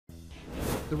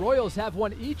The Royals have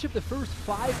won each of the first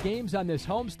 5 games on this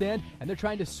homestand, and they're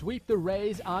trying to sweep the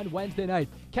Rays on Wednesday night.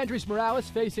 Kendrys Morales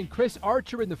facing Chris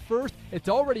Archer in the first. It's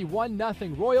already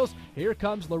 1-0 Royals. Here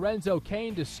comes Lorenzo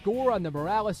Cain to score on the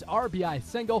Morales RBI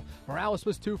single. Morales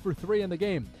was 2 for 3 in the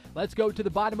game. Let's go to the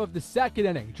bottom of the second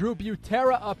inning. Drew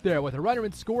Butera up there with a runner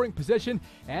in scoring position,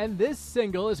 and this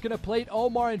single is going to plate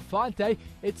Omar Infante.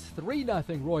 It's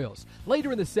 3-0 Royals.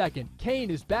 Later in the second,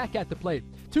 Cain is back at the plate.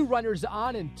 2 runners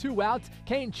on and 2 outs.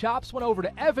 Cain chops one over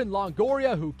to Evan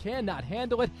Longoria, who cannot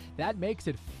handle it. That makes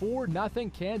it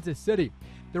 4-0 Kansas City.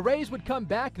 The Rays would come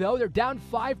back, though. They're down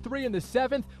 5-3 in the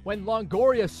 7th when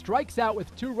Longoria strikes out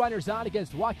with 2 runners on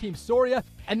against Joakim Soria.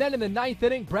 And then in the 9th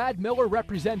inning, Brad Miller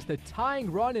represents the tying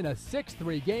run in a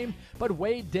 6-3 game, but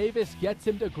Wade Davis gets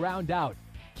him to ground out.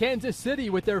 Kansas City,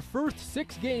 with their first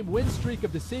 6-game win streak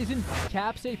of the season,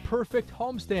 caps a perfect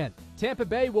homestand. Tampa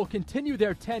Bay will continue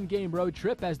their 10-game road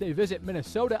trip as they visit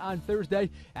Minnesota on Thursday.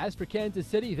 As for Kansas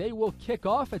City, they will kick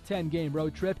off a 10-game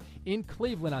road trip in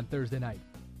Cleveland on Thursday night.